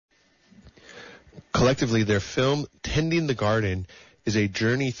Collectively, their film, Tending the Garden, is a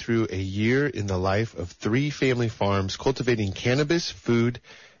journey through a year in the life of 3 family farms cultivating cannabis, food,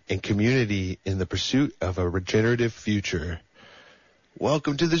 and community in the pursuit of a regenerative future.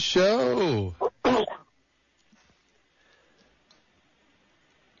 Welcome to the show.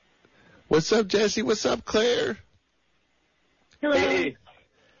 What's up, Jesse? What's up, Claire? Hello. Hey.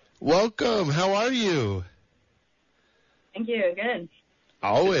 Welcome. How are you? Thank you. Good.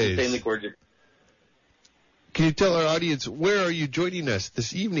 Always. Insanely gorgeous. Can you tell our audience, where are you joining us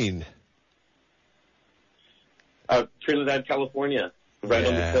this evening? Trinidad, California, right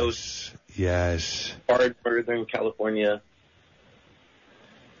on the coast. Yes. Far northern California.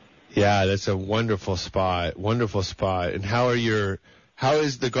 Yeah, that's a wonderful spot. Wonderful spot. And how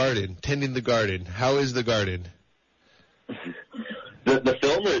is the garden? Tending the garden. How is the garden? The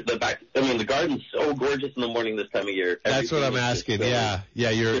film or the back? I mean, the garden's so gorgeous in the morning this time of year. That's what I'm asking. Yeah,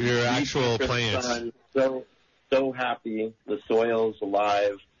 your actual plants. Sun, so happy. The soil's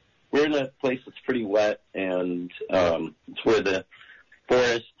alive. We're in a place that's pretty wet, and it's where the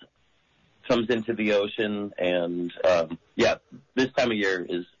forest comes into the ocean. And this time of year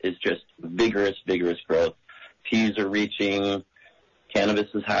is just vigorous growth. Teas are reaching.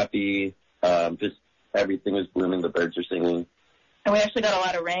 Cannabis is happy. Just everything is blooming. The birds are singing. And we actually got a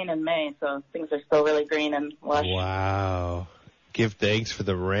lot of rain in May, so things are still really green and lush. Wow. Give thanks for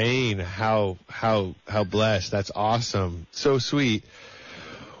the rain. How blessed. That's awesome. So sweet.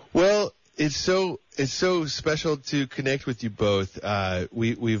 Well, it's so special to connect with you both.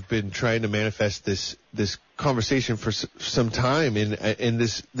 We've been trying to manifest this conversation for some time, and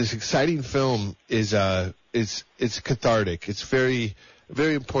this exciting film is it's cathartic. It's very,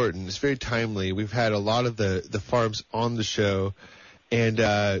 very important. It's very timely. We've had a lot of the farms on the show. And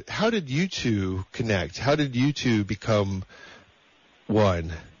how did you two connect? How did you two become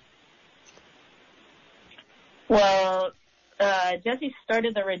one? Well, Jesse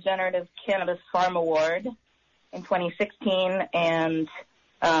started the Regenerative Cannabis Farm Award in 2016, and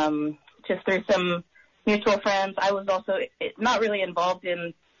just through some mutual friends, I was also not really involved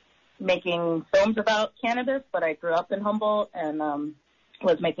in making films about cannabis, but I grew up in Humboldt and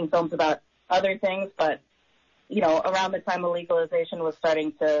was making films about other things. But around the time of legalization I was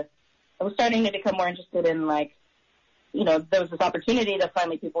starting to become more interested in, like, there was this opportunity that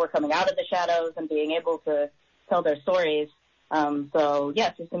finally people were coming out of the shadows and being able to tell their stories.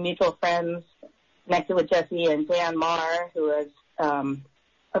 Through some mutual friends, connected with Jesse and Dan Marr, who is of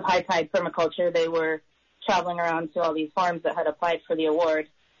High Tide Permaculture. They were traveling around to all these farms that had applied for the award.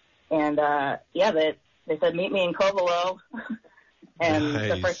 And, they said, meet me in Covelo. And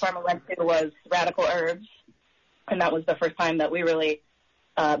Nice. The first farm I went to was Radical Herbs. And that was the first time that we really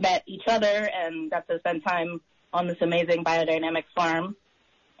met each other and got to spend time on this amazing biodynamic farm.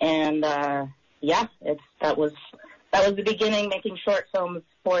 And, that was the beginning, making short films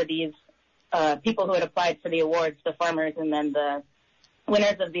for these people who had applied for the awards, the farmers, and then the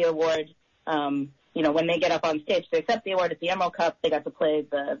winners of the award. When they get up on stage to accept the award at the Emerald Cup, they got to play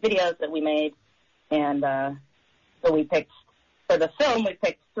the videos that we made. And so we picked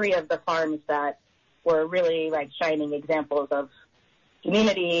 3 of the farms that were really like shining examples of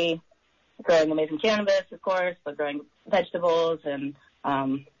community, growing amazing cannabis, of course, but growing vegetables. And,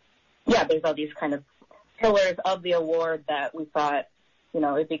 there's all these kind of pillars of the award that we thought,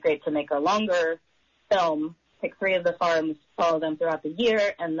 it'd be great to make a longer film, pick 3 of the farms, follow them throughout the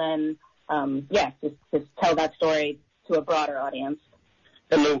year, and then, just tell that story to a broader audience.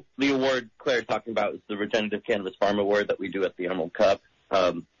 And the award Claire's talking about is the Regenerative Cannabis Farm Award that we do at the Emerald Cup.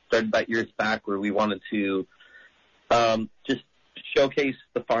 Started about years back, where we wanted to just showcase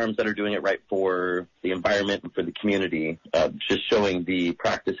the farms that are doing it right for the environment and for the community, just showing the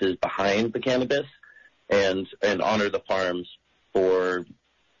practices behind the cannabis and honor the farms for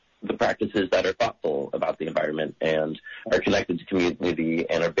the practices that are thoughtful about the environment and are connected to community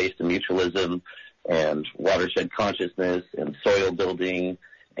and are based in mutualism and watershed consciousness and soil building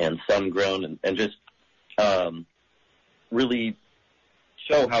and sun-grown and just really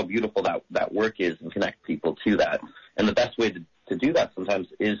show how beautiful that work is and connect people to that. And the best way to do that sometimes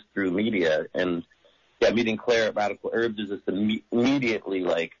is through media. And, meeting Claire at Radical Herbs is just immediately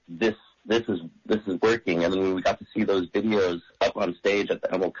like, this is working. And then when we got to see those videos up on stage at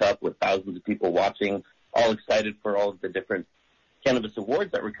the Emerald Cup with thousands of people watching, all excited for all of the different cannabis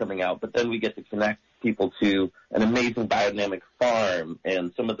awards that were coming out, but then we get to connect people to an amazing biodynamic farm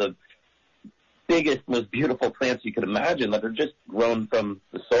and some of the biggest, most beautiful plants you could imagine that are just grown from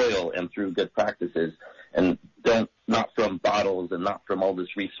the soil and through good practices and not from bottles and not from all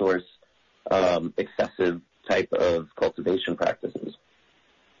this resource excessive type of cultivation practices.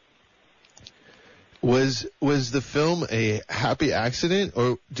 Was the film a happy accident,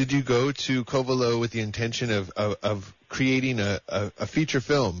 or did you go to Covelo with the intention of creating a feature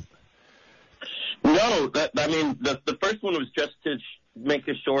film? No, the first one was just to make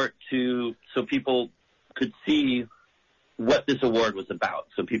a short so people could see what this award was about,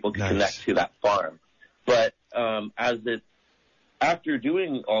 so people could connect to that farm. But after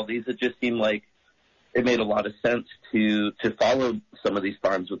doing all these, it just seemed like it made a lot of sense to follow some of these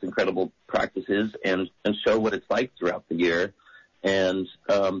farms with incredible practices and show what it's like throughout the year. And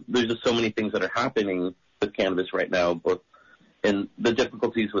there's just so many things that are happening with cannabis right now, both in the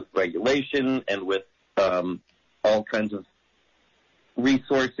difficulties with regulation and with all kinds of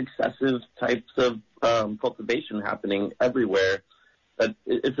resource excessive types of cultivation happening everywhere. That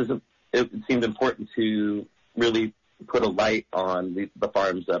it seemed important to really put a light on the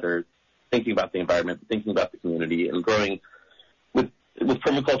farms that are thinking about the environment, thinking about the community, and growing with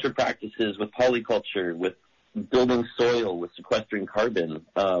permaculture practices, with polyculture, with building soil, with sequestering carbon,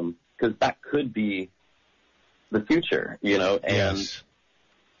 because that could be the future, and yes.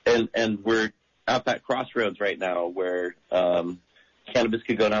 and we're at that crossroads right now where cannabis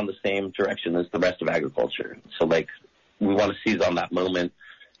could go down the same direction as the rest of agriculture. So, we want to seize on that moment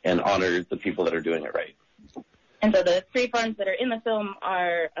and honor the people that are doing it right. And so the 3 farms that are in the film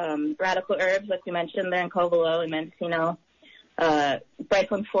are Radical Herbs, like we mentioned, they're in Covelo in Mendocino.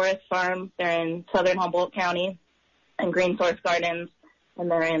 Bryceland Forest Farm, they're in southern Humboldt County. And Green Source Gardens, and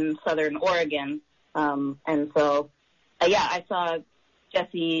they're in southern Oregon. And so, I saw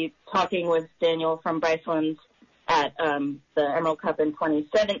Jesse talking with Daniel from Bryceland at the Emerald Cup in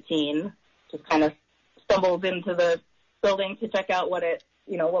 2017. Just kind of stumbled into the building to check out what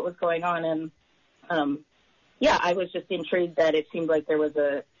was going on. And I was just intrigued that it seemed like there was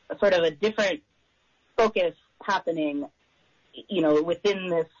a sort of a different focus happening, within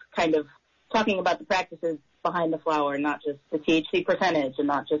this kind of talking about the practices behind the flower, not just the THC percentage and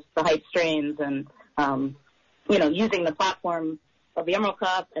not just the hype strains, and, using the platform of the Emerald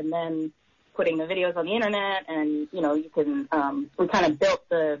Cup and then putting the videos on the internet. And, you can, we kind of built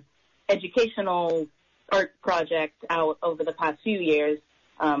the educational art project out over the past few years.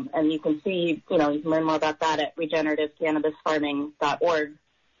 And you can see, you can learn more about that at regenerativecannabisfarming.org.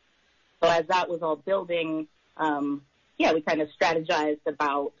 So as that was all building, we kind of strategized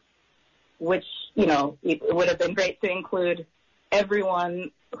about which, it would have been great to include everyone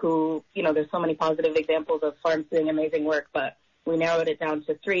who, there's so many positive examples of farms doing amazing work, but we narrowed it down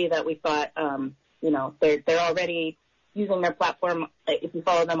to 3 that we thought, they're already using their platform. If you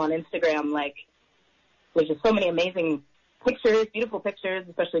follow them on Instagram, there's just so many amazing pictures, beautiful pictures,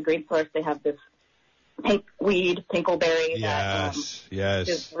 especially Green Source. They have this pink weed, pinkleberry, that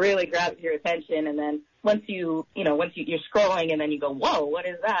just really grabs your attention. And then once you're scrolling and then you go, whoa, what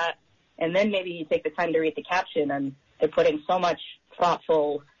is that? And then maybe you take the time to read the caption, and they're putting so much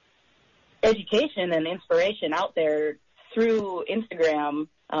thoughtful education and inspiration out there through Instagram.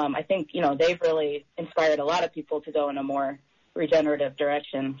 I think, they've really inspired a lot of people to go in a more regenerative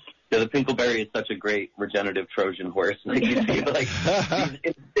direction. Yeah, the pinkleberry is such a great regenerative Trojan horse. You see, these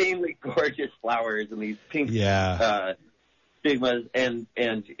insanely gorgeous flowers and these pink stigmas, and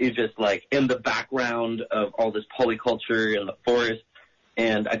it's just in the background of all this polyculture and the forest,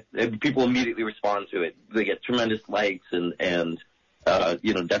 and people immediately respond to it. They get tremendous likes and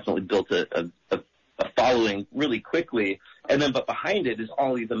definitely built a following really quickly. And then, but behind it is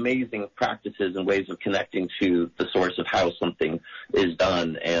all these amazing practices and ways of connecting to the source of how something is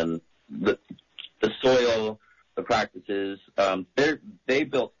done, and the soil, the practices. They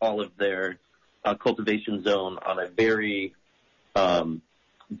built all of their cultivation zone on a very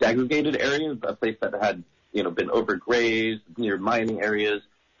degraded area, a place that had been overgrazed near mining areas.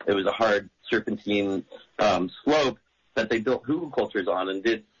 It was a hard serpentine slope that they built hugelkulturs on and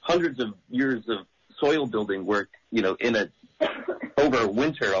did hundreds of years of soil building work, over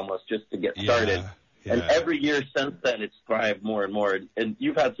winter almost just to get started. Yeah. And every year since then, it's thrived more and more. And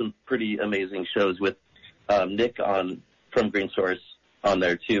you've had some pretty amazing shows with Nick from Green Source on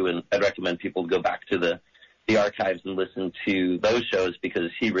there too. And I'd recommend people go back to the archives and listen to those shows,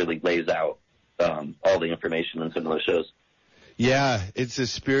 because he really lays out all the information in some of those shows. Yeah, it's a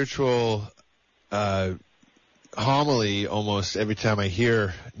spiritual homily almost every time I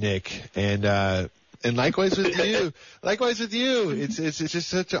hear Nick, and likewise with you. It's just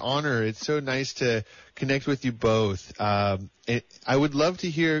such an honor. It's so nice to connect with you both. I would love to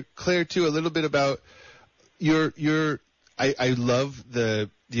hear, Claire, too, a little bit about I love the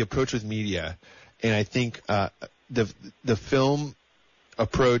approach with media, and I think the film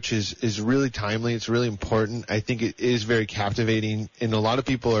approach is really timely. It's really important. I think it is very captivating, and a lot of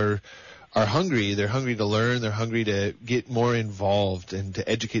people are hungry. They're hungry to learn. They're hungry to get more involved and to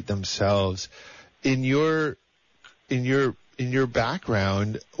educate themselves. In your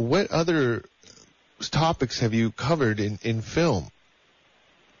background, what other topics have you covered in film?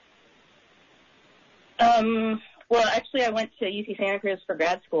 Well, actually, I went to UC Santa Cruz for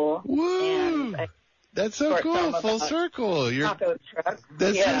grad school. Woo! And That's so cool. Full circle. Taco truck.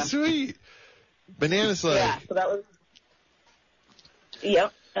 That's so sweet. Banana slug. Yeah, so that was,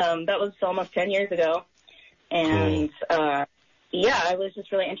 that was almost 10 years ago. And, cool. I was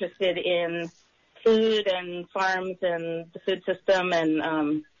just really interested in food and farms and the food system.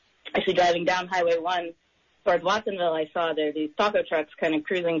 And, actually driving down Highway 1 towards Watsonville, I saw there these taco trucks kind of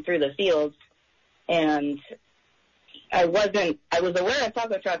cruising through the fields. And I was aware of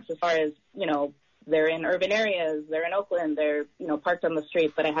taco trucks as far as, they're in urban areas, they're in Oakland, they're, parked on the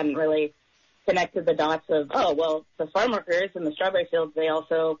street, but I hadn't really connected the dots of, the farm workers in the strawberry fields, they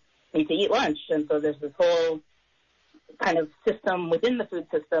also need to eat lunch. And so there's this whole kind of system within the food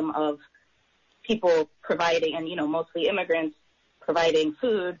system of people providing, and, mostly immigrants providing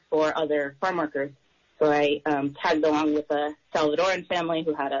food for other farm workers. So I tagged along with a Salvadoran family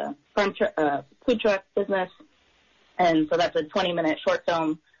who had a food truck business. And so that's a 20-minute short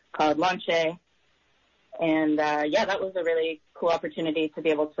film called Lonche. And, that was a really cool opportunity to be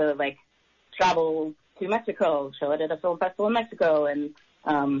able to, travel to Mexico, show it at a film festival in Mexico. And,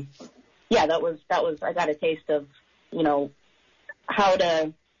 that was, I got a taste of, how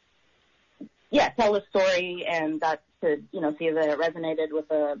to, tell a story, and got to, see that it resonated with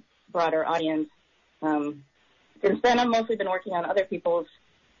a broader audience. Since then, I've mostly been working on other people's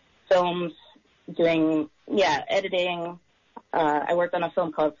films, doing, editing. I worked on a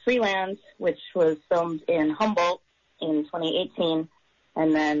film called Freeland, which was filmed in Humboldt in 2018.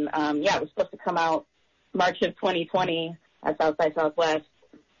 And then, it was supposed to come out March of 2020 at South by Southwest.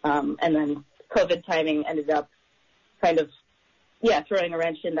 And then COVID timing ended up kind of, throwing a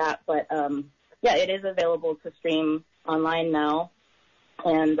wrench in that. But, it is available to stream online now.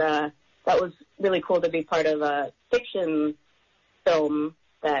 And, that was really cool to be part of a fiction film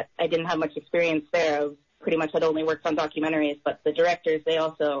that I didn't have much experience there. I was pretty much had only worked on documentaries, but the directors, they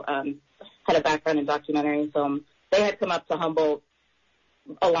also had a background in documentary film. They had come up to Humboldt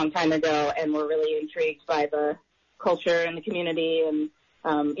a long time ago and were really intrigued by the culture and the community, and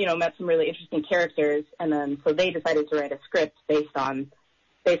met some really interesting characters. And then so they decided to write a script based on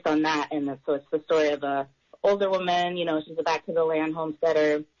that. And so it's the story of a older woman. She's a back to the land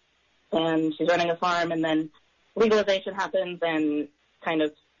homesteader, and she's running a farm, and then legalization happens and kind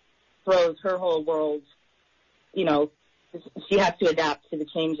of throws her whole world, she has to adapt to the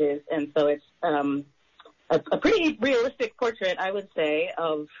changes. And so it's a pretty realistic portrait, I would say,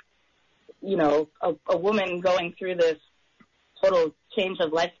 of, a woman going through this total change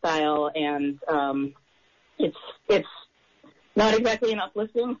of lifestyle. And it's not exactly an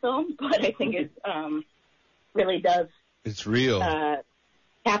uplifting film, but I think it really does. It's real.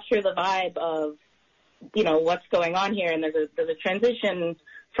 Capture the vibe of, what's going on here. And there's a transition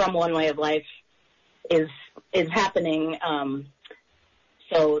from one way of life is happening.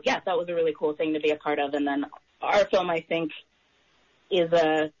 So that was a really cool thing to be a part of. And then our film, I think, is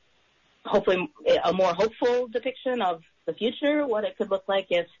hopefully a more hopeful depiction of the future, what it could look like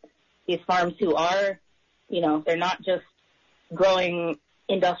if these farms who are, they're not just growing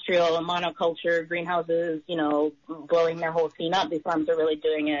industrial and monoculture greenhouses, blowing their whole scene up. These farms are really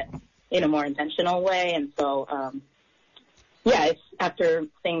doing it in a more intentional way. And so, it's after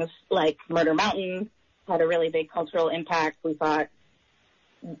things like Murder Mountain had a really big cultural impact, we thought,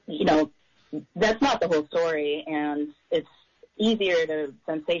 that's not the whole story. And it's easier to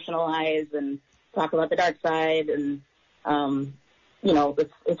sensationalize and talk about the dark side. And,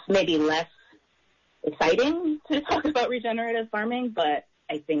 it's maybe less exciting to talk about regenerative farming, but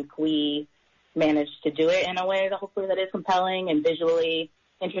I think we managed to do it in a way that hopefully that is compelling and visually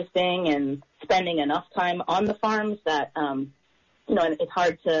interesting, and spending enough time on the farms that, it's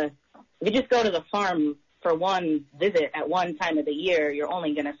hard to, if you just go to the farm for one visit at one time of the year, you're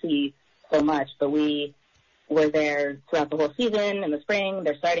only going to see so much. But we were there throughout the whole season. In the spring,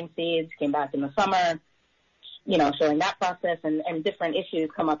 they're starting seeds, came back in the summer, showing that process, and different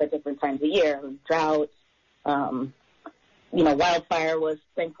issues come up at different times of year. Drought, wildfire was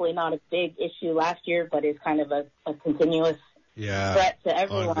thankfully not a big issue last year, but is kind of a continuous threat to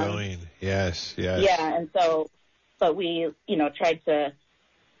everyone. Ongoing. Yes. Yeah, and so, but we, tried to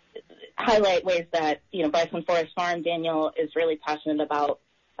highlight ways that, Bryson Forest Farm, Daniel is really passionate about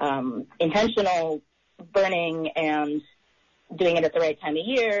intentional burning and doing it at the right time of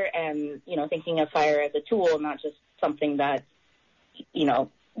year, and, thinking of fire as a tool, not just something that,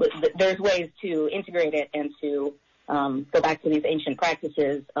 there's ways to integrate it and to go back to these ancient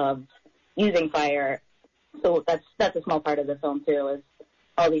practices of using fire. So that's a small part of the film too, is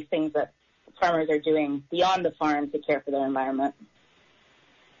all these things that farmers are doing beyond the farm to care for their environment.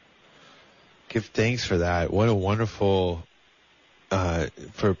 Give thanks for that. What a wonderful,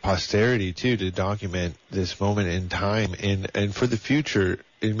 for posterity too, to document this moment in time and for the future.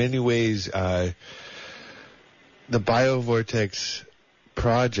 In many ways, the Biovortex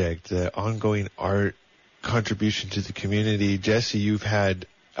project, the ongoing art contribution to the community. Jesse, you've had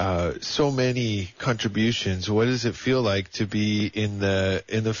so many contributions. What does it feel like to be in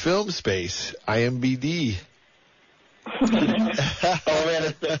the film space? IMBD. Oh man,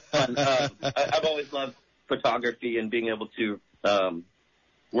 it's so fun. I've always loved photography, and being able to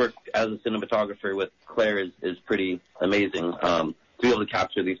work as a cinematographer with Claire is pretty amazing. To be able to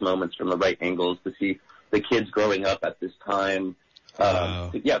capture these moments from the right angles, to see the kids growing up at this time.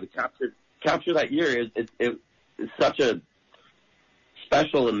 Wow. To capture that year is such a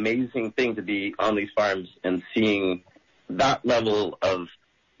special, amazing thing to be on these farms and seeing that level of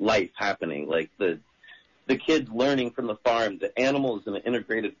life happening. Like the kids learning from the farm, the animals in an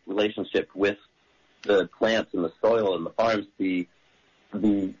integrated relationship with the plants and the soil and the farms, the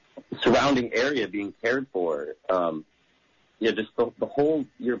surrounding area being cared for. Just the whole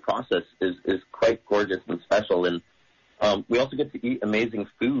year process is quite gorgeous and special. And we also get to eat amazing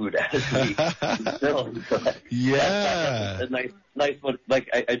food as we film. So that's a nice one. Like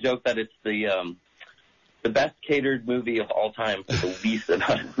I joke that it's the best catered movie of all time for the least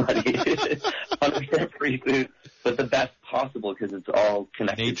amount of money. 100% free food, but the best possible because it's all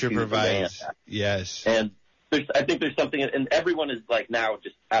connected. Nature to provides. The land. Yes. And I think there's something, and everyone is like now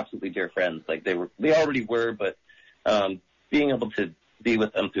just absolutely dear friends. Like they already were, but being able to be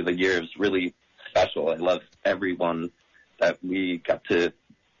with them through the years really special. I love everyone that we got to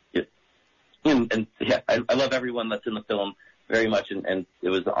get in, I love everyone that's in the film very much, and it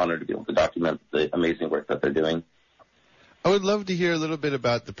was an honor to be able to document the amazing work that they're doing. I would love to hear a little bit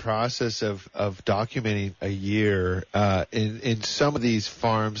about the process of documenting a year. In some of these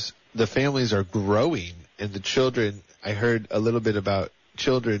farms, the families are growing, and the children, I heard a little bit about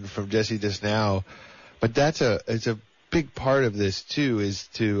children from Jesse just now, but it's a big part of this too, is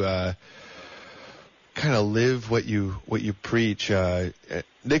to kind of live what you preach.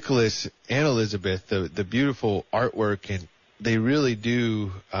 Nicholas and Elizabeth, the beautiful artwork, and they really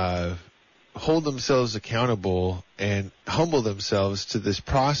do hold themselves accountable and humble themselves to this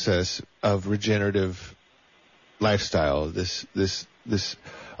process of regenerative lifestyle, this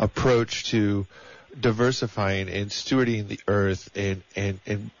approach to diversifying and stewarding the earth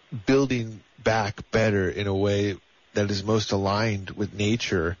and building back better in a way that is most aligned with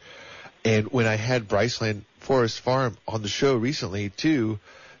nature. And when I had Bryceland Forest Farm on the show recently too,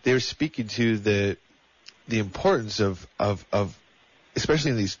 they were speaking to the importance of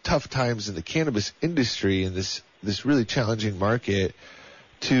especially in these tough times in the cannabis industry and this really challenging market,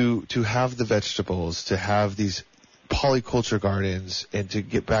 to have the vegetables, to have these polyculture gardens, and to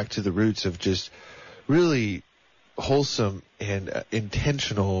get back to the roots of just really wholesome and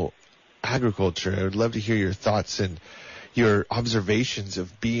intentional agriculture. I would love to hear your thoughts and your observations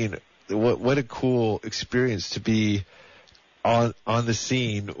of being. What a cool experience to be on the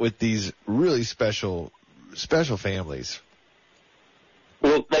scene with these really special families.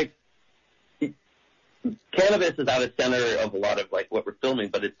 Well, like, cannabis is at the center of a lot of like what we're filming,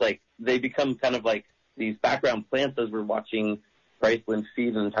 but it's like they become kind of like these background plants as we're watching Bryceland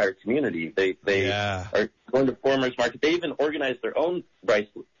feed an entire community. They are going to farmers market. They even organize their own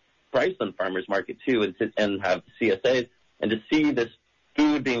Bryceland farmers market too, and have CSAs, and to see this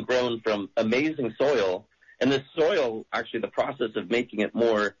food being grown from amazing soil, and this soil, actually the process of making it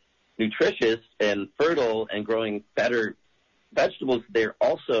more nutritious and fertile and growing better vegetables,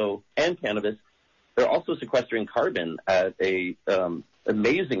 and cannabis, they're also sequestering carbon at a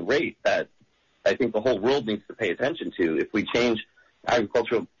amazing rate that I think the whole world needs to pay attention to. If we change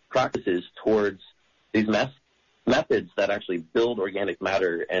agricultural practices towards these methods that actually build organic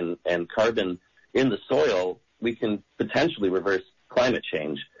matter and carbon in the soil, we can potentially reverse climate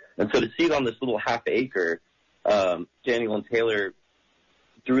change. And so to see it on this little half acre, Daniel and Taylor,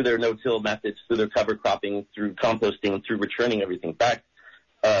 through their no-till methods, through their cover cropping, through composting, through returning everything back,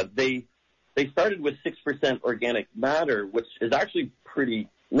 they started with 6% organic matter, which is actually pretty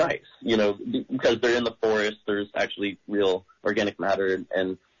nice, because they're in the forest. There's actually real organic matter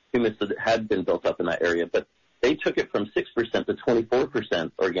and humus that had been built up in that area. But they took it from 6% to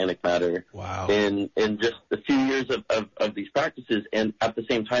 24% organic matter. Wow. in just a few years of these practices. And at the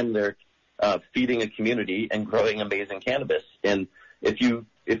same time, they're feeding a community and growing amazing cannabis. And if you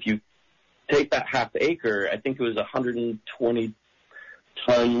if you take that half acre, I think it was 120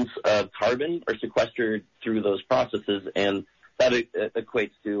 tons of carbon are sequestered through those processes, and that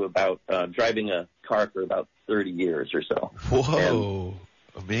equates to about driving a car for about 30 years or so. Whoa,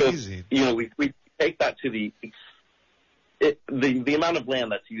 and amazing. So, we take that to the amount of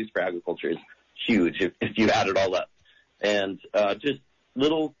land that's used for agriculture is huge if you add it all up. And just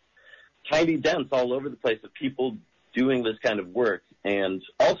little tiny dents all over the place of people doing this kind of work, and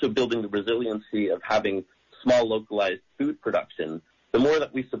also building the resiliency of having small localized food production. The more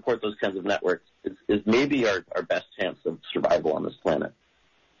that we support those kinds of networks is maybe our best chance of survival on this planet.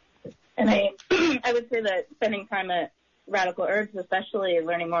 And I would say that spending time at Radical Herbs, especially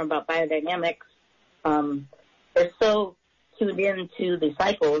learning more about biodynamics, they're so tuned into the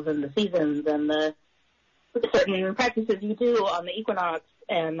cycles and the seasons and the certain practices you do on the equinox.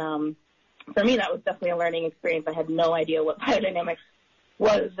 And for me, that was definitely a learning experience. I had no idea what biodynamics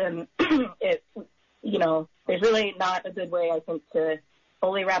was, and there's really not a good way, I think, to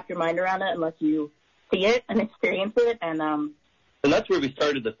fully wrap your mind around it unless you see it and experience it. And that's where we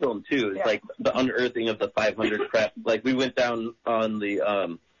started the film too. It's like the unearthing of the 500 prep. Like we went down on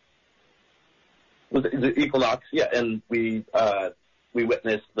the equinox, and we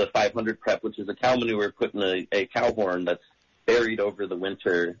witnessed the 500 prep, which is a cow manure put in a cow horn that's buried over the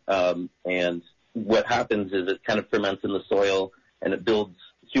winter. And what happens is it kind of ferments in the soil and it builds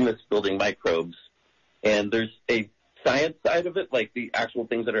humus-building microbes. And there's a science side of it, like the actual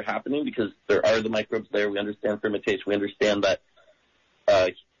things that are happening, because there are the microbes there. We understand fermentation. We understand that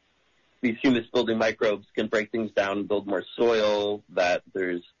these humus-building microbes can break things down and build more soil, that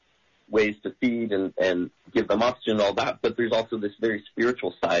there's ways to feed and give them oxygen and all that. But there's also this very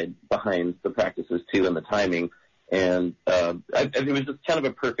spiritual side behind the practices, too, and the timing. And it was just kind of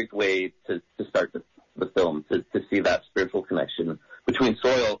a perfect way to start the film, to see that spiritual connection between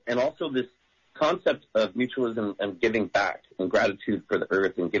soil and also this concept of mutualism and giving back and gratitude for the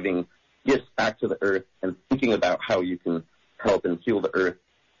earth and giving gifts back to the earth and thinking about how you can help and heal the earth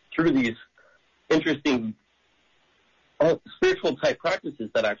through these interesting spiritual type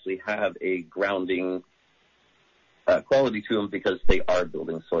practices that actually have a grounding quality to them, because they are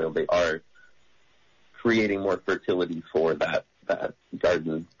building soil. They are creating more fertility for that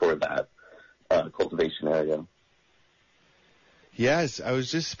garden, for that cultivation area. Yes, I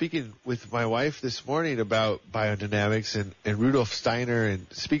was just speaking with my wife this morning about biodynamics and Rudolf Steiner, and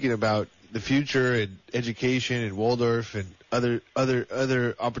speaking about the future and education and Waldorf and other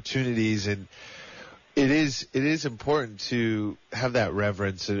opportunities. And it is important to have that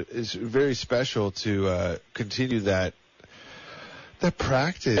reverence. It's very special to continue that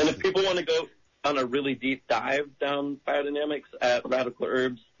practice. And if people want to go on a really deep dive down biodynamics at Radical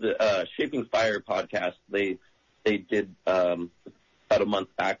Herbs, the Shaping Fire podcast, they did about a month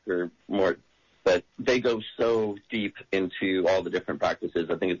back or more, but they go so deep into all the different practices.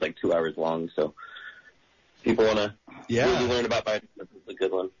 I think it's like 2 hours long, so people want to really learn about biodynamics. It's a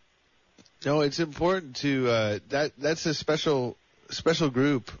good one. No, it's important to that's a special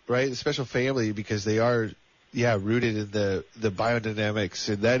group, right? A special family, because they are rooted in the biodynamics,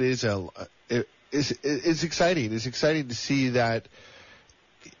 and that is it's exciting. It's exciting to see that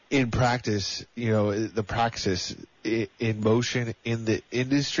in practice, the praxis in motion in the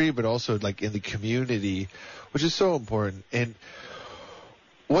industry, but also like in the community, which is so important. And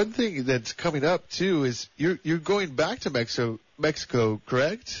one thing that's coming up too is you're going back to Mexico,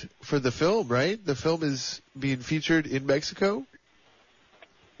 correct? For the film, right? The film is being featured in Mexico?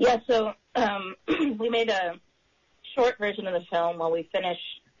 Yeah, so we made a short version of the film while we finish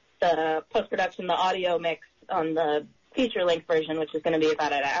the post-production, the audio mix on the feature-length version, which is going to be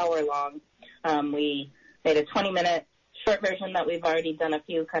about an hour long. We made a 20-minute short version that we've already done a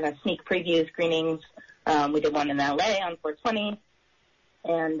few kind of sneak preview screenings. We did one in L.A. on 420.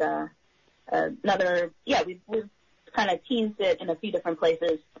 And we've kind of teased it in a few different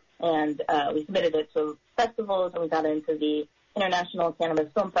places, and we submitted it to festivals, and we got into the International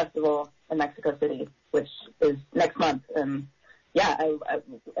Cannabis Film Festival in Mexico City, which is next month. And I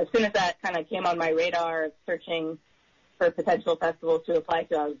as soon as that kind of came on my radar, searching for potential festivals to apply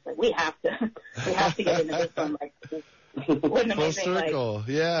to, I was like, we have to get into this one. Like, what an amazing, full circle,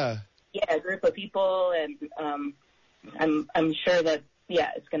 a group of people, and I'm sure that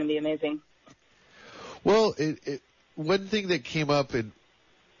it's going to be amazing. Well, one thing that came up, and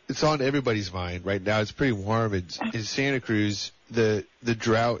it's on everybody's mind right now, it's pretty warm in Santa Cruz, the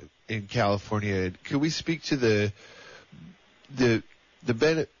drought in California. Can we speak to the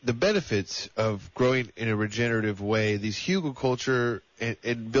benefits of growing in a regenerative way, these hugelkultur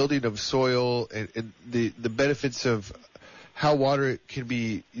and building of soil, and the benefits of how water can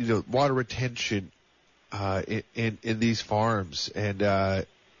be, water retention in these farms, and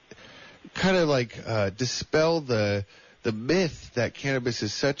kind of like dispel the myth that cannabis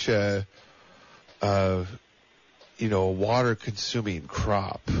is such a water-consuming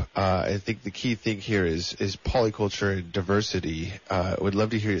crop. I think the key thing here is polyculture and diversity. I would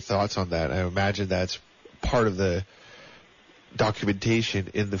love to hear your thoughts on that. I imagine that's part of the documentation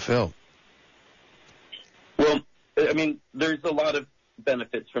in the film. Well, I mean, there's a lot of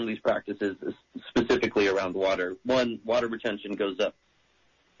benefits from these practices, specifically around water. One, water retention goes up,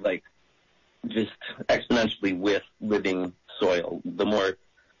 like, just exponentially with living soil. The more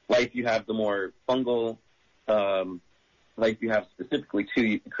life you have, the more fungal life you have specifically,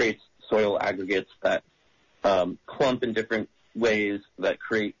 too. It creates soil aggregates that clump in different ways that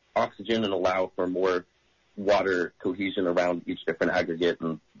create oxygen and allow for more water cohesion around each different aggregate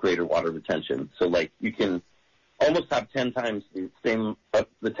and greater water retention. So, like, you can almost have 10 times the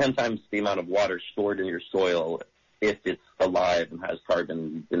amount of water stored in your soil if it's alive and has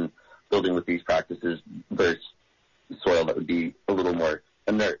carbon. You've been building with these practices versus soil that would be a little more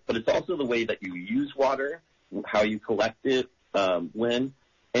inert. But it's also the way that you use water, how you collect it, when.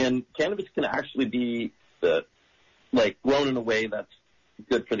 And cannabis can actually be grown in a way that's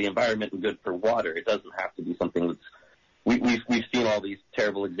good for the environment and good for water. It doesn't have to be something that's we've seen all these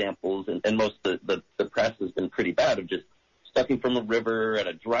terrible examples, and most of the press has been pretty bad of just sucking from a river at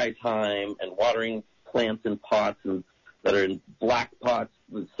a dry time and watering plants in pots and that are in black pots,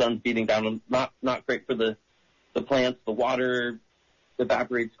 the sun beating down them. Not great for the plants. The water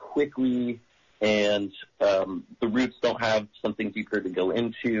evaporates quickly, and the roots don't have something deeper to go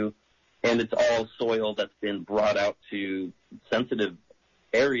into, and it's all soil that's been brought out to sensitive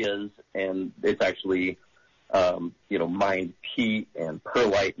areas, and it's actually mined peat and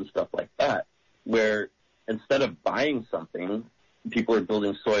perlite and stuff like that, where instead of buying something, people are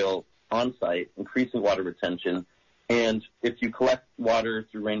building soil on site, increasing water retention. And if you collect water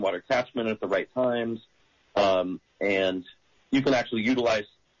through rainwater catchment at the right times, and you can actually utilize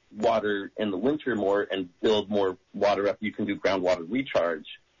water in the winter more and build more water up, you can do groundwater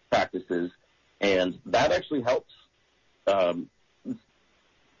recharge practices, and that actually helps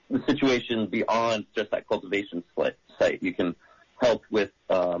the situation beyond just that cultivation site. You can help with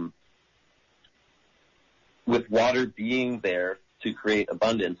water being there to create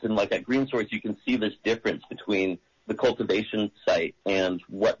abundance. And like at Green Source, you can see this difference between the cultivation site and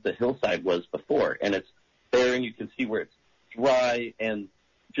what the hillside was before. And it's there, and you can see where it's dry, and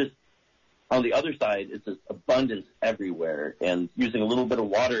just on the other side, it's just abundance everywhere. And using a little bit of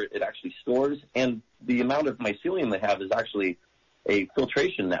water, it actually stores. And the amount of mycelium they have is actually a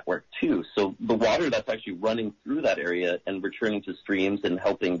filtration network too. So the water that's actually running through that area and returning to streams and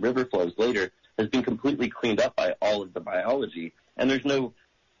helping river flows later has been completely cleaned up by all of the biology. And there's no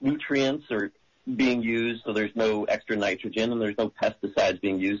nutrients or being used, so there's no extra nitrogen, and there's no pesticides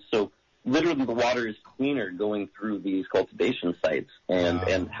being used. So literally the water is cleaner going through these cultivation sites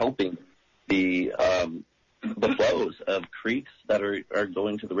and helping the flows of creeks that are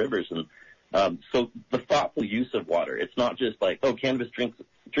going to the rivers. And so the thoughtful use of water, it's not just like, oh, cannabis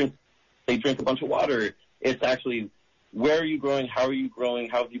they drink a bunch of water. It's actually, where are you growing? How are you growing?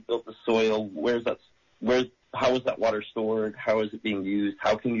 How have you built the soil? How is that water stored? How is it being used?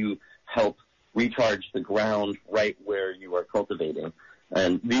 How can you help recharge the ground right where you are cultivating?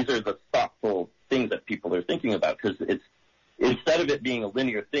 And these are the thoughtful things that people are thinking about, because it's, instead of it being a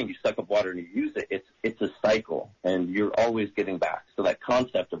linear thing, you suck up water and you use it, it's a cycle, and you're always giving back. So that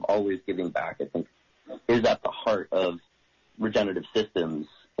concept of always giving back, I think, is at the heart of regenerative systems.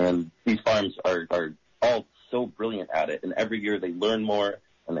 And these farms are all so brilliant at it, and every year they learn more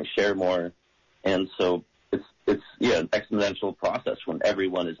and they share more. And so it's an exponential process when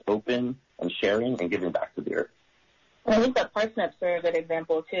everyone is open and sharing and giving back to the earth. I think that parsnips are a good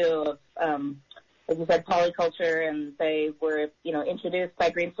example too of, as you said, polyculture, and they were, introduced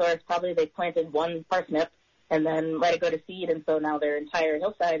by Green Source. Probably they planted one parsnip and then let it go to seed, and so now their entire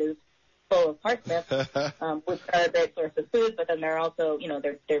hillside is full of parsnips, which are a great source of food. But then they're also,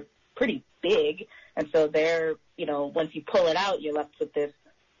 they're pretty big, and so they're, once you pull it out, you're left with this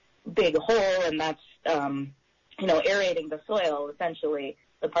big hole, and that's, aerating the soil. Essentially,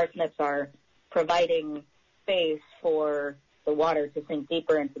 the parsnips are providing space for the water to sink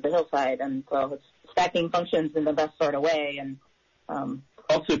deeper into the hillside, and so it's stacking functions in the best sort of way. And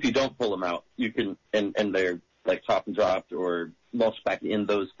also, if you don't pull them out, you can, and they're like top and dropped or mulched back in,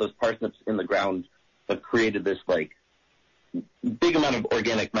 those parsnips in the ground have created this like big amount of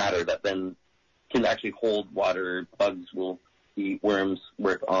organic matter that then can actually hold water. Bugs will eat, worms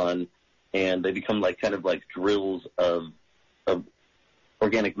work on, and they become like kind of like drills of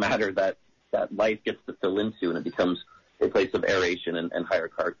organic matter that life gets to fill into, and it becomes a place of aeration and higher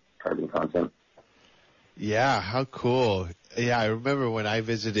carbon content. Yeah, how cool. Yeah, I remember when I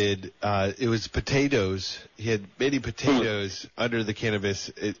visited, it was potatoes. He had many potatoes under the cannabis.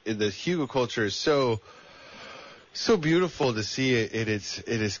 The hugelkultur is so beautiful to see it in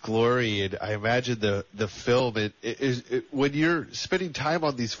its glory. And I imagine the film. When you're spending time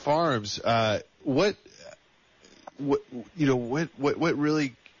on these farms, what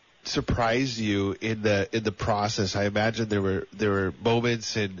really surprised you in the process? I imagine there were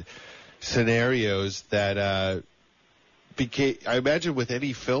moments and scenarios that I imagine with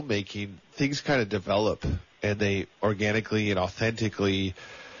any filmmaking, things kind of develop and they organically and authentically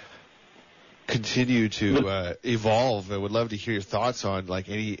continue to evolve. I would love to hear your thoughts on like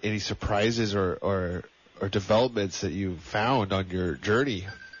any surprises or developments that you found on your journey.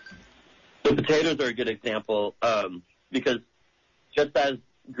 The potatoes are a good example because just as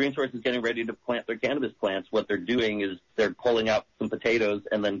Green Source is getting ready to plant their cannabis plants, what they're doing is they're pulling out some potatoes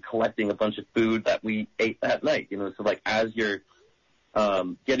and then collecting a bunch of food that we ate that night. So like as you're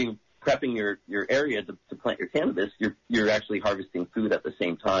prepping your area to plant your cannabis, you're actually harvesting food at the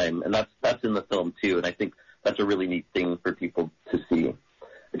same time, and that's in the film too. And I think that's a really neat thing for people to see,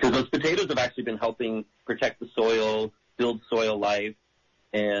 because those potatoes have actually been helping protect the soil, build soil life,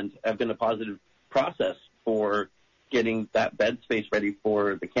 and have been a positive process for getting that bed space ready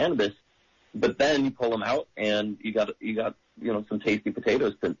for the cannabis. But then you pull them out, and you got some tasty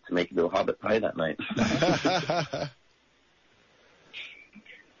potatoes to make into a hobbit pie that night.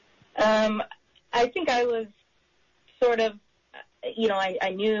 I think I was sort of,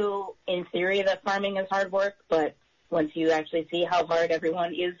 I knew in theory that farming is hard work, but once you actually see how hard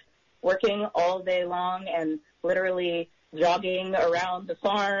everyone is working all day long and literally jogging around the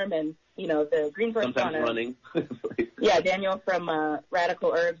farm, and the Green Source sometimes running. Yeah, Daniel from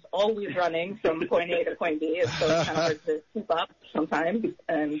Radical Herbs, always running from point A to point B, so it's kind of hard to keep up sometimes.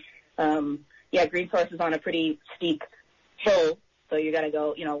 And Green Source is on a pretty steep hill, so you got to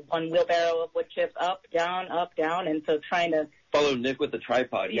go, one wheelbarrow of wood chips up, down, and so trying to follow Nick with the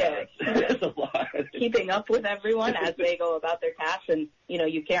tripod. Yeah, that's a lot. Keeping up with everyone as they go about their tasks, and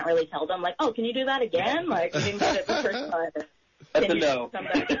you can't really tell them like, oh, can you do that again? Like, you didn't get it the first time. That's a no.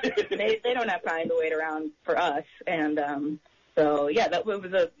 They don't have time to wait around for us, and that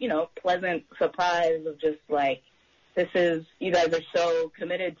was a pleasant surprise of just like, you guys are so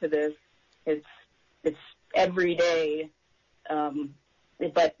committed to this. It's every day,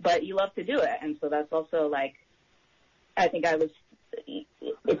 but you love to do it, and so that's also like, I think it's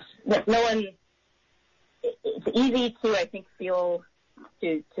easy to, I think, feel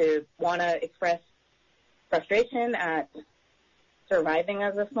to want to express frustration at surviving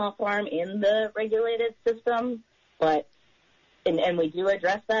as a small farm in the regulated system, but and we do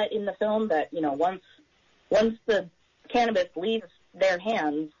address that in the film, that once the cannabis leaves their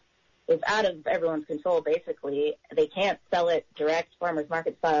hands, it's out of everyone's control. Basically, they can't sell it direct farmers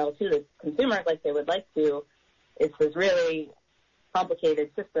market style to the consumers like they would like to. It's this really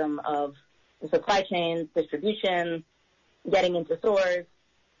complicated system of the supply chain, distribution, getting into stores,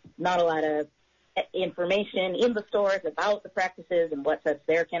 not a lot of information in the stores about the practices and what sets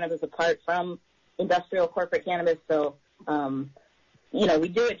their cannabis apart from industrial corporate cannabis. So, we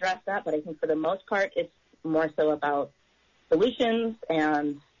do address that, but I think for the most part, it's more so about solutions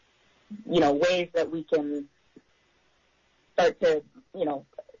and, ways that we can start to,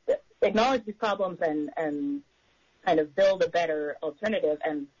 acknowledge these problems and kind of build a better alternative.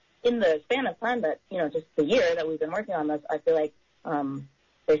 And in the span of time that, just the year that we've been working on this, I feel like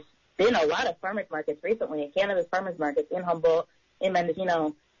there's been a lot of farmers markets recently, cannabis farmers markets in Humboldt, in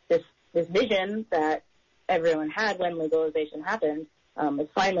Mendocino. This vision that everyone had when legalization happened is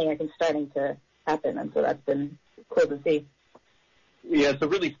finally, I think, starting to happen, and so that's been cool to see. Yeah, it's a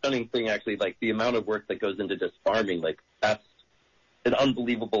really stunning thing, actually, like the amount of work that goes into just farming. Like, that's an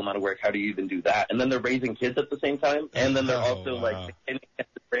unbelievable amount of work. How do you even do that? And then they're raising kids at the same time, and then they're also like maintaining the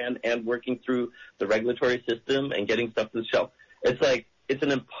brand and working through the regulatory system and getting stuff to the shelf. It's like, it's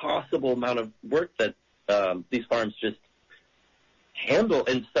an impossible amount of work that these farms just handle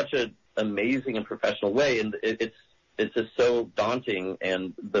in such an amazing and professional way, and it's just so daunting,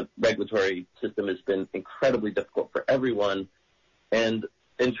 and the regulatory system has been incredibly difficult for everyone, and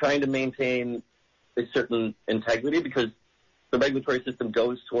in trying to maintain a certain integrity, because the regulatory system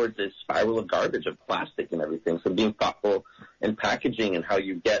goes towards this spiral of garbage, of plastic and everything. So being thoughtful in packaging and how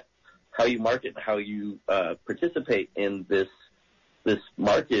you market, how you participate in this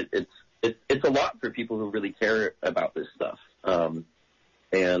market, it's a lot for people who really care about this stuff,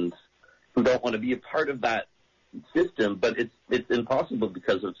 and who don't want to be a part of that system, but it's impossible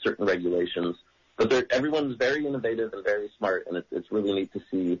because of certain regulations. But everyone's very innovative and very smart, and it's really neat to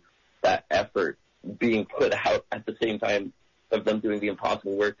see that effort being put out at the same time of them doing the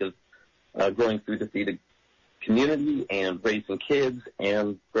impossible work of growing food to feed a community and raising kids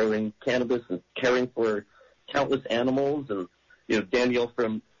and growing cannabis and caring for countless animals. And, you know, Daniel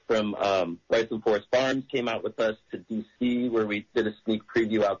from Rice and Forest Farms came out with us to D.C. where we did a sneak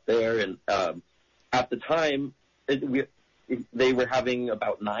preview out there. And at the time, they were having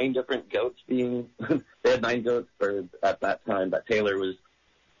about 9 different goats being – they had 9 goats at that time that Taylor was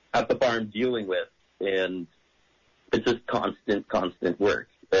at the farm dealing with. And it's just constant work.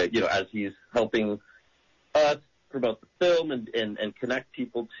 You know, as he's helping us promote the film and connect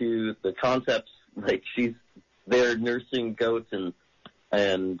people to the concepts, like she's there nursing goats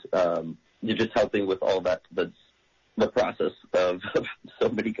and you're just helping with all that, the process of so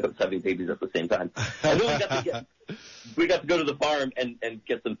many goats having babies at the same time. And then we got to go to the farm and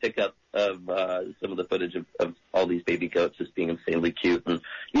get some pickup of some of the footage of all these baby goats just being insanely cute and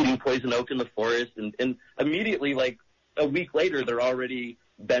eating poison oak in the forest. And immediately, like a week later, they're already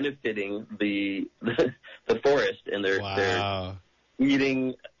benefiting the forest, and they're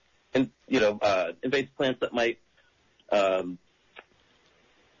eating invasive plants that might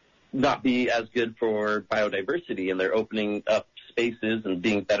not be as good for biodiversity, and they're opening up spaces and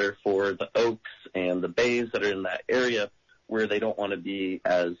being better for the oaks and the bays that are in that area where they don't want to be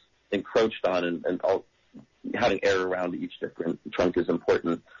as encroached on, and all, having air around each different trunk is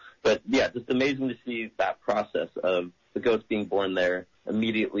important. But yeah, just amazing to see that process of the goats being born there,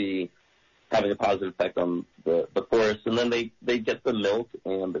 immediately having a positive effect on the forest. And then they get the milk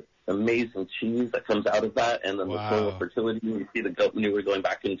and the amazing cheese that comes out of that, and then the soil fertility. You see the goat manure going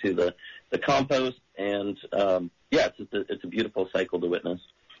back into the compost, and it's a beautiful cycle to witness.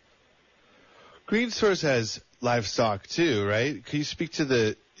 Green Source has livestock too, right? Can you speak to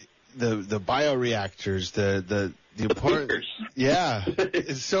the bioreactors, the important? Yeah,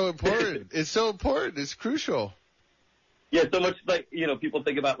 it's so important. It's so important. It's crucial. Yeah, so much like, you know, people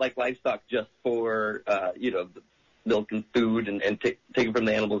think about like livestock just for, the milk and food and taken from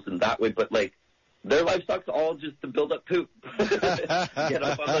the animals in that way, but like their livestock's all just to build up poop. Get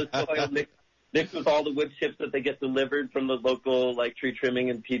up on the soil, mix with all the wood chips that they get delivered from the local like tree trimming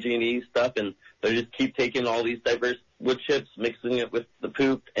and PG&E stuff, and they just keep taking all these diverse wood chips, mixing it with the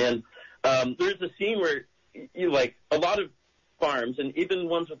poop. And there's a scene where a lot of farms, and even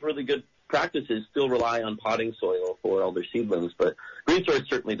ones with really good practices, still rely on potting soil for all their seedlings, but Green Source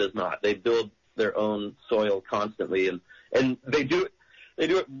certainly does not. They build their own soil constantly, and they do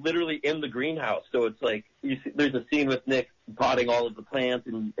it literally in the greenhouse. So it's like there's a scene with Nick potting all of the plants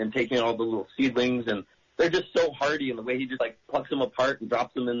and taking all the little seedlings, and they're just so hardy in the way he just like plucks them apart and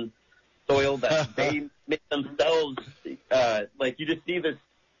drops them in soil that they make themselves. You just see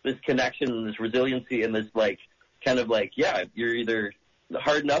this connection and this resiliency and this you're either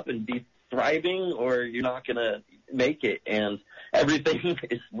harden up and be thriving or you're not going to make it. And everything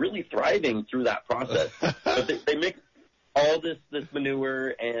is really thriving through that process. But they mix all this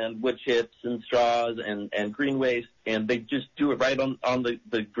manure and wood chips and straws and green waste, and they just do it right on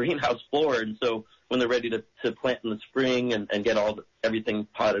the greenhouse floor. And so when they're ready to plant in the spring and get everything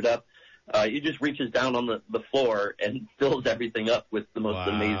potted up, it just reaches down on the floor and fills everything up with the most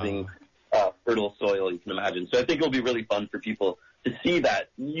amazing fertile soil you can imagine. So I think it'll be really fun for people to see that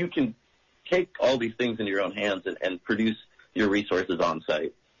you can take all these things into your own hands and produce your resources on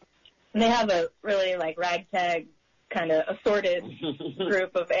site. And they have a really ragtag kind of assorted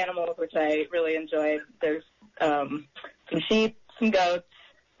group of animals, which I really enjoyed. There's some sheep, some goats,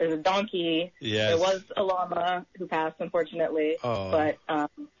 there's a donkey. Yes. There was a llama who passed, unfortunately. Oh. But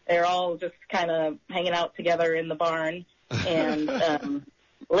they're all just kind of hanging out together in the barn. And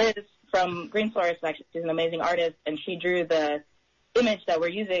Liz from Green Source, actually, she's an amazing artist, and she drew the image that we're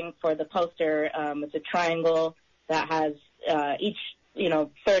using for the poster. It's a triangle that has each,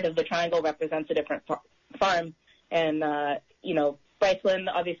 third of the triangle represents a different farm. And, Bryceland,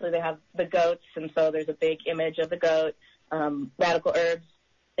 obviously they have the goats, and so there's a big image of the goat. Radical Herbs,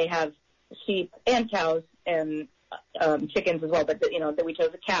 they have sheep and cows and chickens as well, but, that we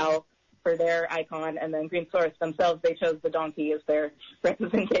chose a cow for their icon, and then Green Source themselves, they chose the donkey as their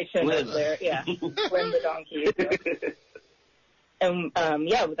representation of their, Lynn the donkey. So. And,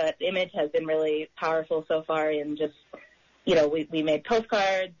 that image has been really powerful so far, and just, we made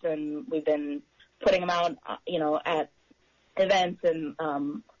postcards, and we've been putting them out, at events, and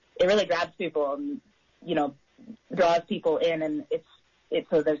it really grabs people and, draws people in, and it's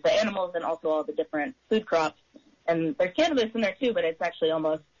so there's the animals and also all the different food crops, and there's cannabis in there too, but it's actually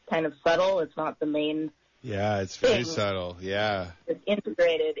almost kind of subtle. It's not the main Yeah, it's very subtle. Yeah. It's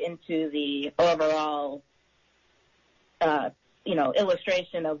integrated into the overall,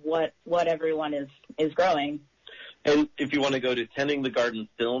 illustration of what everyone is growing. And if you want to go to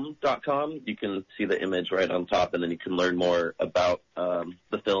tendingthegardenfilm.com, you can see the image right on top, and then you can learn more about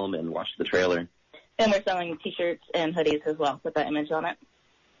the film and watch the trailer. And we're selling T-shirts and hoodies as well with that image on it.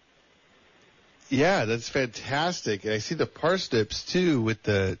 Yeah, that's fantastic. And I see the parsnips too with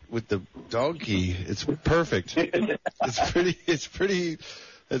the donkey. It's perfect.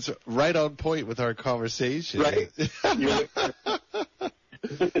 It's right on point with our conversation. Right.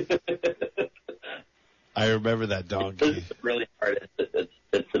 I remember that donkey. It's really hard.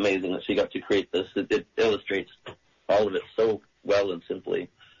 It's amazing that she got to create this. It illustrates all of it so well and simply,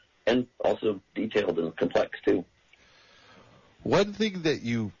 and also detailed and complex too. One thing that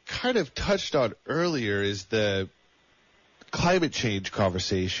you kind of touched on earlier is the climate change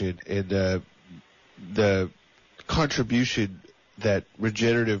conversation and the contribution that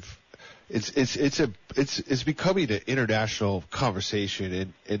regenerative. It's becoming an international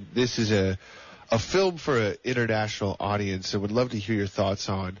conversation, and this is a film for an international audience. I would love to hear your thoughts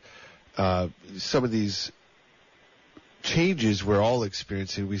on some of these changes we're all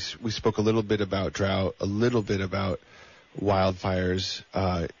experiencing. We spoke a little bit about drought, a little bit about wildfires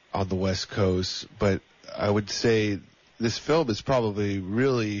on the West Coast, but I would say this film is probably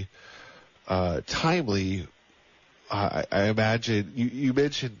really timely. I imagine you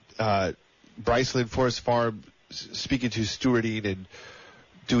mentioned Bryceland Forest Farm speaking to stewarding and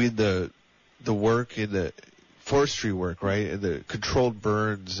doing the work in the forestry work, right, and the controlled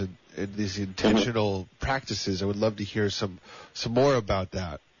burns and these intentional practices. I would love to hear some more about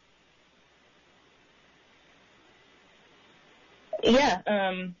that. Yeah.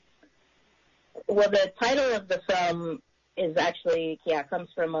 Well, the title of the film is actually, comes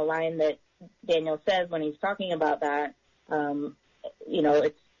from a line that Daniel says when he's talking about that.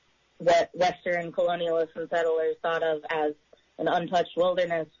 It's what Western colonialists and settlers thought of as an untouched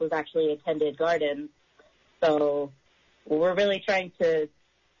wilderness was actually a tended garden. So we're really trying to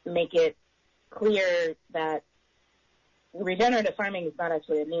make it clear that regenerative farming is not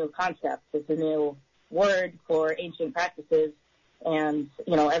actually a new concept. It's a new word for ancient practices. And,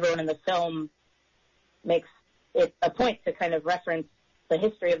 everyone in the film makes it a point to kind of reference the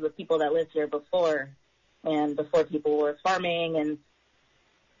history of the people that lived here before, and before people were farming and,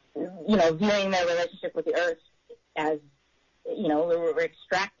 viewing their relationship with the earth as, we're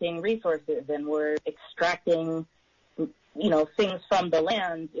extracting resources and we're extracting, things from the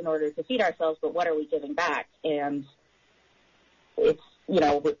land in order to feed ourselves, but what are we giving back? And it's,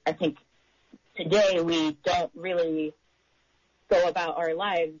 I think today we don't really go about our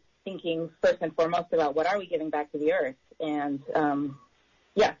lives thinking first and foremost about what are we giving back to the earth. And,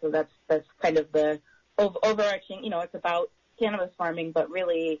 so that's kind of the overarching, it's about cannabis farming, but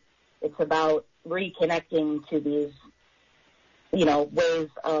really it's about reconnecting to these, ways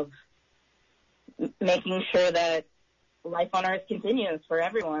of making sure that life on earth continues for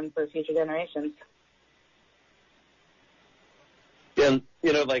everyone, for future generations. And,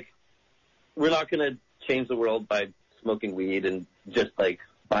 we're not going to change the world by smoking weed and just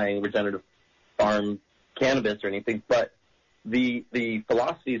buying regenerative farm cannabis or anything, but the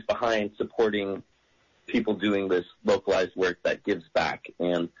philosophies behind supporting people doing this localized work that gives back,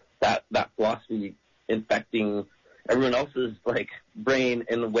 and that philosophy infecting everyone else's brain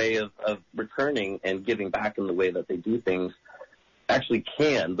in the way of returning and giving back in the way that they do things actually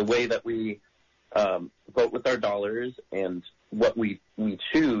can. The way that we vote with our dollars and what we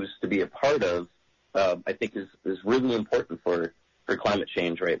choose to be a part of, I think is really important for climate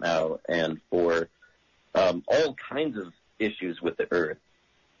change right now and for all kinds of issues with the earth.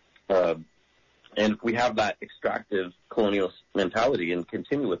 And if we have that extractive colonial mentality and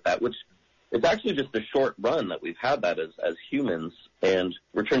continue with that, which it's actually just a short run that we've had that as humans, and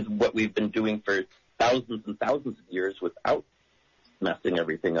returns to what we've been doing for thousands and thousands of years without messing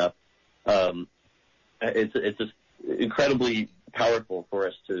everything up. It's just incredibly powerful for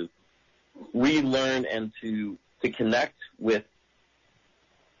us to relearn and to connect with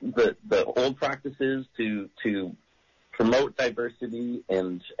the old practices, to promote diversity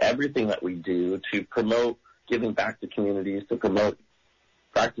and everything that we do, to promote giving back to communities, to promote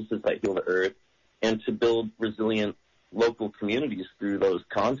practices that heal the earth, and to build resilient local communities through those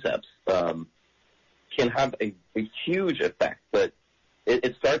concepts, can have a huge effect. But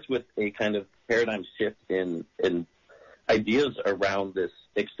it starts with a kind of paradigm shift in ideas around this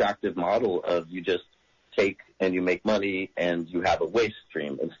extractive model of you just take and you make money and you have a waste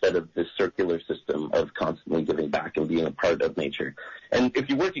stream instead of this circular system of constantly giving back and being a part of nature. And if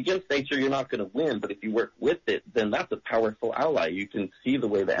you work against nature, you're not going to win. But if you work with it, then that's a powerful ally. You can see the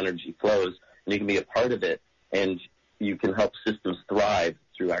way the energy flows and you can be a part of it, and you can help systems thrive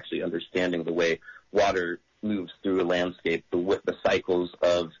through actually understanding the way water moves through a landscape, the cycles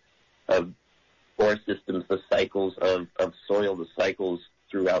of forest systems, the cycles of soil, the cycles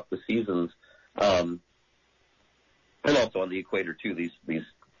throughout the seasons, and also on the equator too. These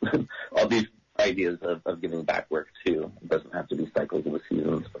all these ideas of giving back work too. It doesn't have to be cycles of the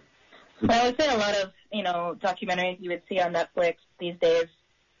seasons. I would say a lot of documentaries you would see on Netflix these days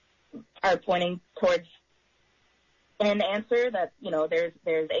are pointing towards an answer that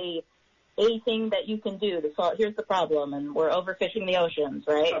there's a thing that you can do to solve. Here's the problem, and we're overfishing the oceans,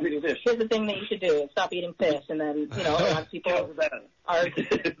 right? Stop eating fish. Here's the thing that you should do: stop eating fish. And then a lot of people are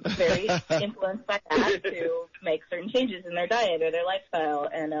very influenced by that to make certain changes in their diet or their lifestyle.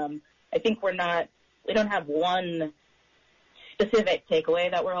 And I think we don't have one specific takeaway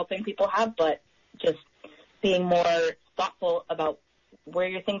that we're hoping people have, but just being more thoughtful about where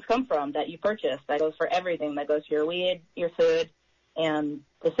your things come from that you purchase. That goes for everything. That goes for your weed, your food, and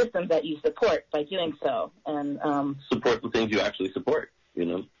the systems that you support by doing so. And support the things you actually support,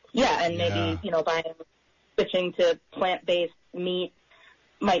 Yeah, and maybe, switching to plant-based meat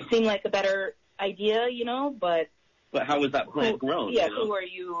might seem like a better idea, but... But how is that plant grown? Yeah, who are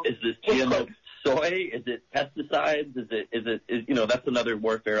you... Is this GMO soy? Is it pesticides? Is it that's another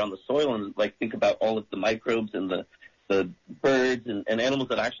warfare on the soil. And, think about all of the microbes and the birds and animals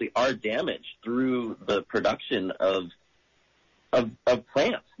that actually are damaged through the production of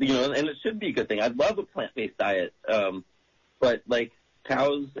plants, and it should be a good thing. I'd love a plant-based diet, but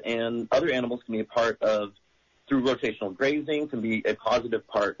cows and other animals can be a part of, through rotational grazing, can be a positive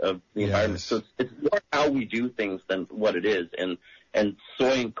part of the environment. So it's more how we do things than what it is. And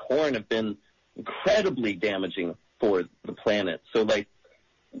soy and corn have been incredibly damaging for the planet. So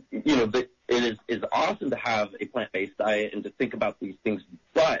it is awesome to have a plant-based diet and to think about these things,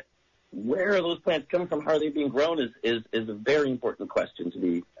 but where are those plants coming from? How are they being grown is a very important question to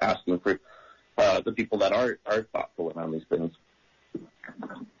be asking for the people that are thoughtful around these things.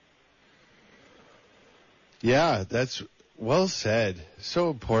 Yeah, that's well said. So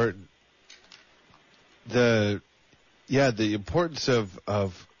important. The importance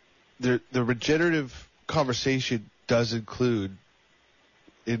of the regenerative conversation does include,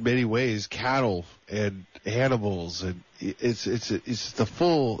 in many ways, cattle and animals, and it's the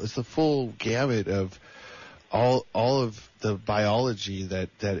full gamut of all of the biology that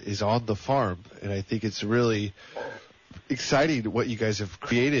is on the farm. And I think it's really exciting what you guys have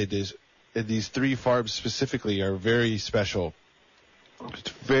created. And these 3 farms specifically are very special. It's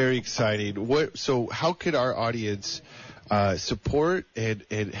very exciting. So how could our audience support, and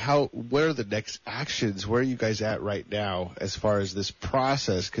what are the next actions? Where are you guys at right now as far as this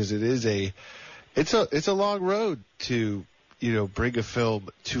process? Because it's a long road to bring a film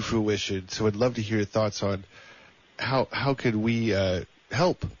to fruition. So I'd love to hear your thoughts on how could we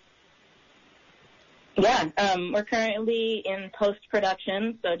help. Yeah, we're currently in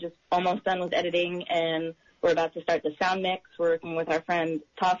post-production, so just almost done with editing, and we're about to start the sound mix. We're working with our friend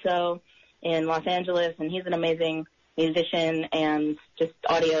Tasso in Los Angeles, and he's an amazing musician and just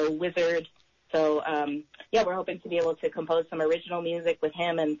audio wizard. So, we're hoping to be able to compose some original music with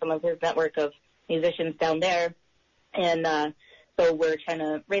him and some of his network of musicians down there. And so we're trying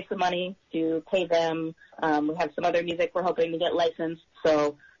to raise some money to pay them. We have some other music we're hoping to get licensed.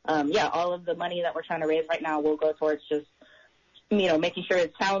 So, all of the money that we're trying to raise right now will go towards just, making sure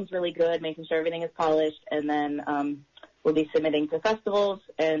it sounds really good, making sure everything is polished, and then we'll be submitting to festivals,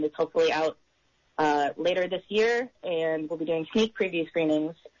 and it's hopefully out later this year, and we'll be doing sneak preview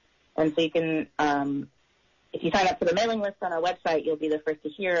screenings. And so you can, if you sign up for the mailing list on our website, you'll be the first to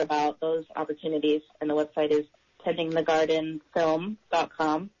hear about those opportunities. And the website is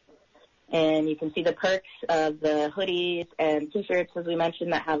tendingthegardenfilm.com. And you can see the perks of the hoodies and T-shirts, as we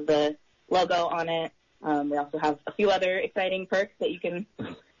mentioned, that have the logo on it. We also have a few other exciting perks that you can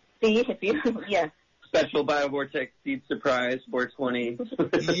see if you, Special Biovortex Seed Surprise 420.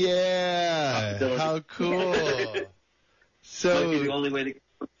 Yeah, how cool. So might be the only way to.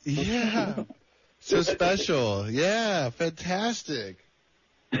 Yeah, so special. Yeah, fantastic.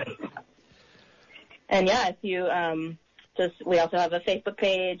 And if you we also have a Facebook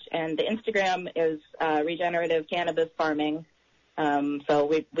page, and the Instagram is regenerative cannabis farming. So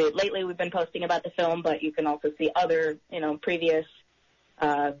lately we've been posting about the film, but you can also see other previous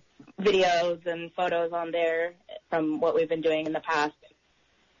videos and photos on there from what we've been doing in the past.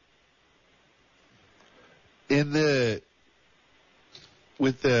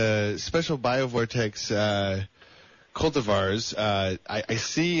 with the special Biovortex cultivars, I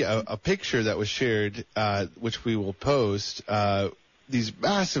see a picture that was shared, which we will post. These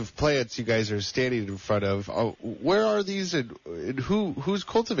massive plants you guys are standing in front of. Where are these, and who's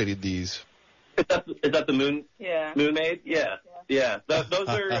cultivating these? Is that the moon? Yeah. Moon Maid? Yeah. Those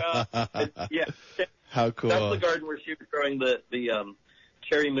are yeah. How cool. That's the garden where she was growing the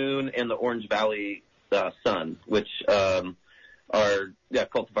cherry moon and the Orange Valley sun, which are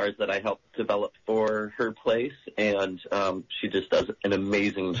cultivars that I helped develop for her place, and she just does an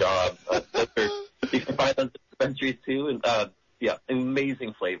amazing job. You can find them at dispensaries too, and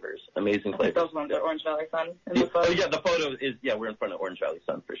amazing flavors. Those ones are Orange Valley Sun in the photo. The photo is, we're in front of Orange Valley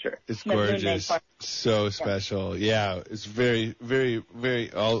Sun for sure. It's gorgeous. So special. Yeah, it's very, very,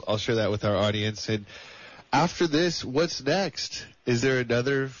 very, I'll share that with our audience. And after this, what's next? Is there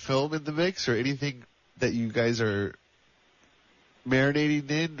another film in the mix or anything that you guys are marinating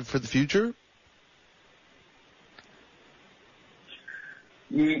in for the future?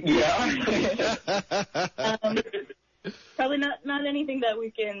 Yeah. Probably not anything that we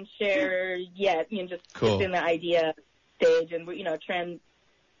can share yet. Just in the idea stage, and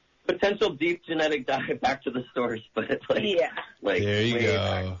potential deep genetic dive back to the source, but there you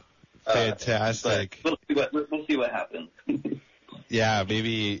go. Fantastic. We'll see what happens. Yeah,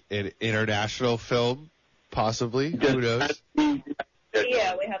 maybe an international film, possibly. Who knows?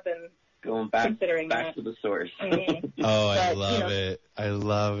 Yeah, we have been going back to the source. Mm-hmm. I love it. I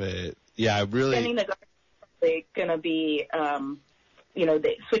love it. Yeah, I really. Spending the going to be,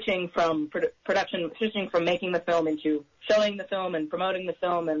 switching from production, switching from making the film into showing the film and promoting the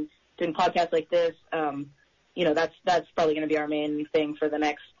film and doing podcasts like this. That's probably going to be our main thing for the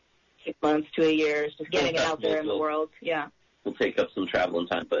next 6 months to a year, just getting it out there in the world. Yeah. We'll take up some traveling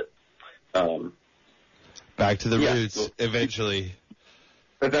time, but back to the roots eventually.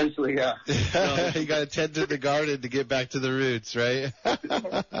 Eventually, yeah. You got to tend to the garden to get back to the roots, right?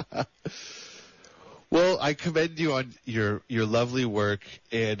 Well, I commend you on your lovely work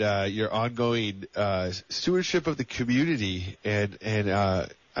and your ongoing stewardship of the community, and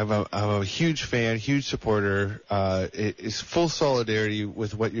I'm a huge fan, huge supporter. It's full solidarity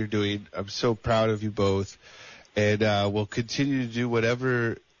with what you're doing. I'm so proud of you both, and we'll continue to do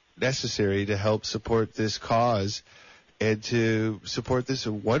whatever necessary to help support this cause and to support this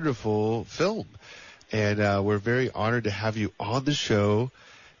wonderful film. And we're very honored to have you on the show,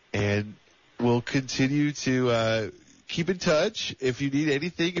 and we'll continue to keep in touch. If you need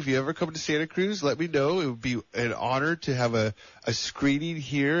anything, if you ever come to Santa Cruz, let me know. It would be an honor to have a screening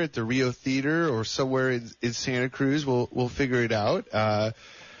here at the Rio Theater or somewhere in Santa Cruz. We'll figure it out.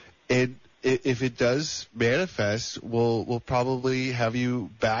 And if it does manifest, we'll probably have you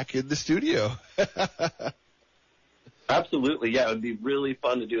back in the studio. Absolutely, yeah. It would be really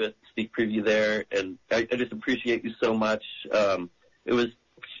fun to do a sneak preview there, and I just appreciate you so much. It was.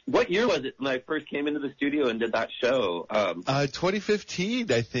 What year was it when I first came into the studio and did that show?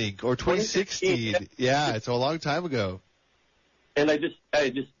 2015, I think, or 2016. Yeah, it's a long time ago. And I just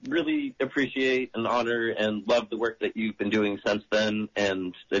really appreciate and honor and love the work that you've been doing since then,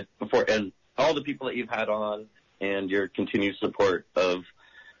 and and all the people that you've had on, and your continued support of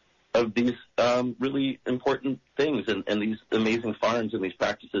these really important things and these amazing farms and these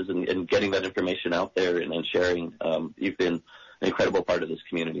practices and getting that information out there and sharing. You've been an incredible part of this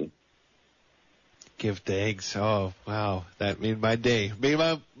community. Give thanks. Oh, wow. That made my day. Made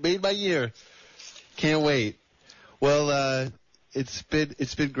my year. Can't wait. Well, it's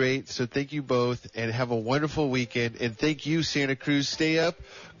been great. So thank you both, and have a wonderful weekend. And thank you, Santa Cruz. Stay up.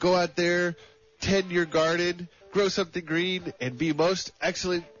 Go out there. Tend your garden. Grow something green, and be most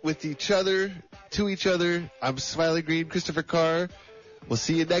excellent with each other, to each other. I'm Smiley Green, Christopher Carr. We'll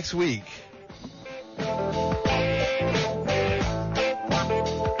see you next week.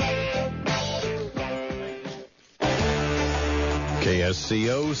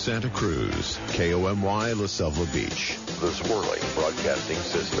 KSCO Santa Cruz, KOMY La Selva Beach, the Swirling Broadcasting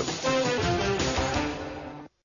System.